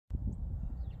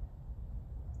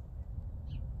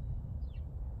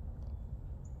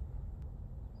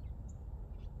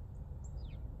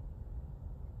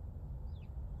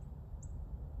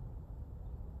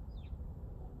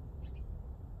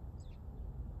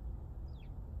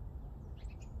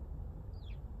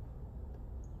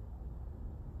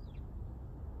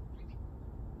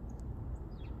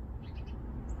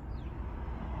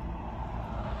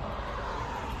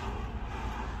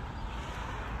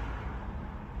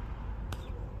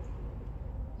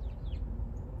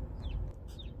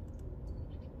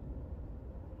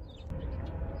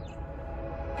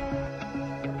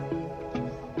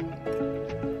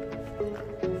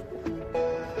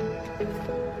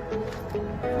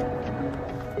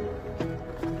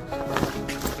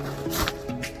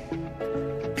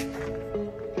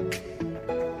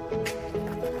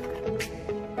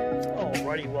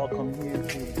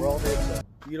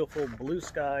beautiful blue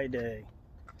sky day.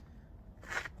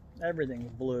 Everything's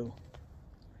blue.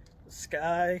 The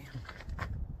sky,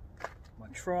 my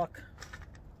truck,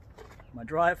 my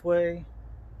driveway,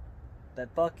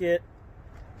 that bucket,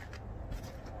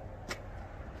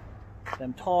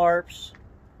 them tarps,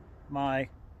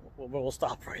 we'll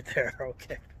stop right there,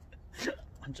 okay?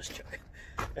 I'm just joking.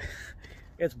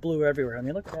 It's blue everywhere. I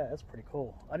mean, look at that. That's pretty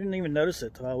cool. I didn't even notice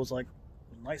it till I was like,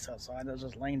 nice outside. I was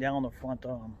just laying down on the front.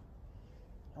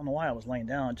 I don't know why I was laying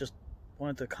down. I just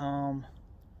wanted to calm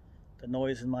the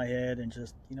noise in my head and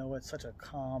just, you know, it's such a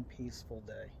calm, peaceful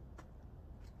day.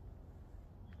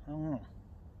 I don't know.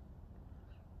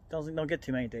 Don't get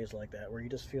too many days like that where you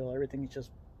just feel everything is just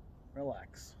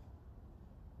relax.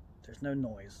 There's no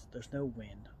noise. There's no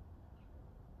wind.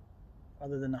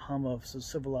 Other than the hum of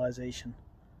civilization.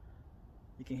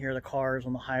 You can hear the cars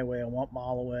on the highway a 1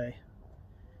 mile away.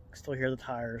 You can still hear the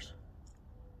tires.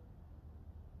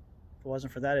 If it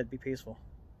wasn't for that, it'd be peaceful.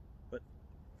 But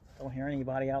don't hear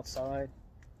anybody outside.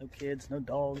 No kids, no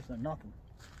dogs, no nothing.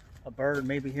 A bird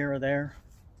maybe here or there.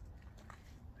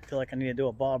 I feel like I need to do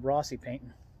a Bob Rossi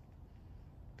painting.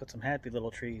 Put some happy little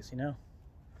trees, you know?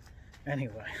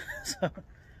 Anyway, so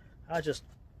I just,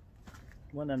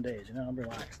 one of them days, you know, I'm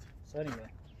relaxed. So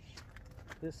anyway,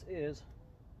 this is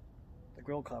the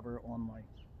grill cover on my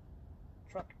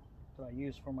truck that I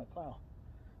use for my plow.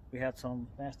 We had some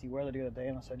nasty weather the other day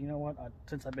and I said, you know what,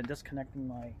 since I've been disconnecting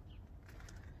my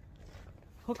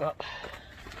hookup,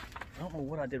 I don't know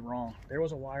what I did wrong. There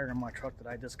was a wire in my truck that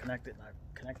I disconnected and I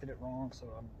connected it wrong, so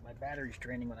my battery's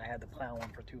draining when I had the plow on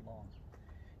for too long.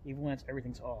 Even when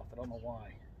everything's off, I don't know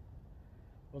why.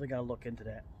 Really gotta look into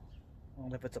that. I don't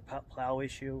know if it's a plow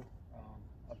issue,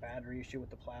 a battery issue with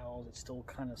the plows. It still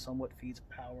kind of somewhat feeds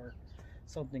power.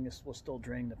 Something was still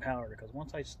draining the power because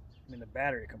once I mean the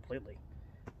battery completely,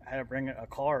 I had to bring a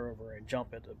car over and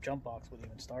jump it. The jump box wouldn't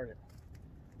even start it.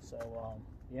 So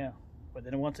yeah, but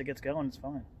then once it gets going, it's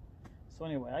fine. So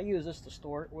anyway, I use this to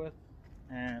store it with,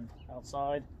 and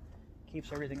outside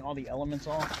keeps everything, all the elements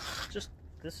off.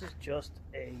 This is just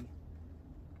a,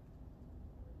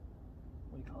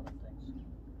 what do you call them things?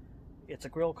 It's a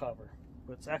grill cover,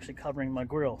 but it's actually covering my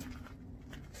grill.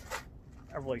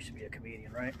 I really should be a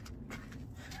comedian, right?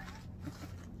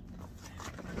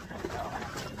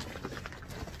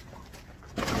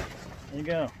 There you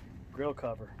go, grill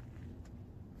cover.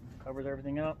 Covers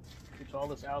everything up, keeps all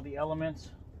this out of the elements.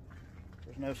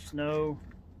 There's no snow,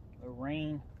 no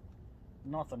rain,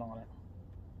 nothing on it.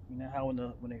 You know how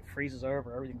when it freezes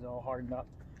over, everything's all hardened up,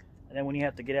 and then when you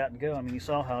have to get out and go, I mean, you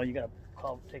saw how you got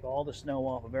to take all the snow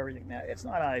off of everything. Now, it's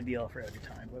not ideal for every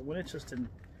time, but when it's just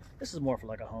this is more for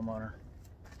like a homeowner,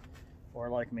 or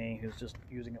like me, who's just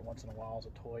using it once in a while as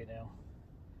a toy now.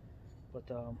 But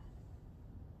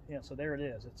yeah, so there it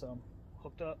is. It's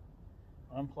hooked up,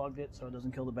 unplugged it so it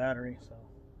doesn't kill the battery. So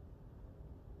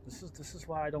this is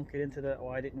why I don't get into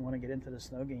why I didn't want to get into the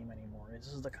snow game anymore.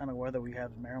 This is the kind of weather we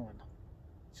have in Maryland.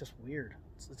 It's just weird.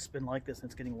 It's been like this and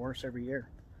it's getting worse every year.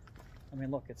 I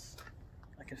mean, look,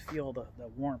 I can feel the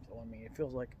warmth on me. It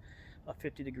feels like a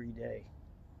 50-degree day,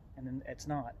 and then it's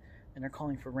not. And they're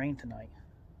calling for rain tonight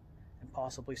and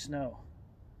possibly snow.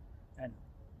 And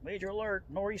major alert,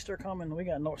 nor'easter coming. We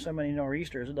got so many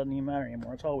nor'easters, it doesn't even matter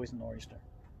anymore. It's always a nor'easter.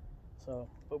 So,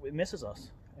 but it misses us.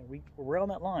 And we're right on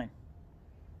that line.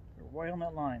 We're right on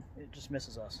that line. It just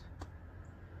misses us.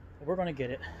 But we're going to get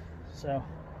it. So,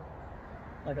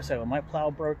 like I said, when my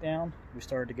plow broke down, we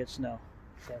started to get snow.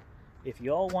 So, if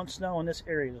you all want snow in this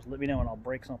area, just let me know and I'll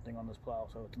break something on this plow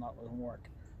so it doesn't work.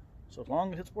 So as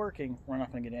long as it's working, we're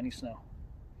not going to get any snow.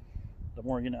 The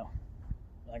more you know.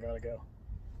 I gotta go.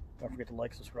 Don't forget to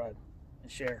like, subscribe,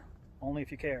 and share. Only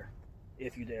if you care.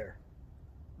 If you dare.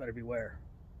 Better beware.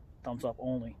 Thumbs up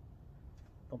only.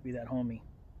 Don't be that homie.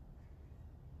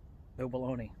 No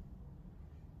baloney.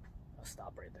 I'll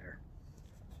stop right there.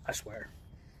 I swear.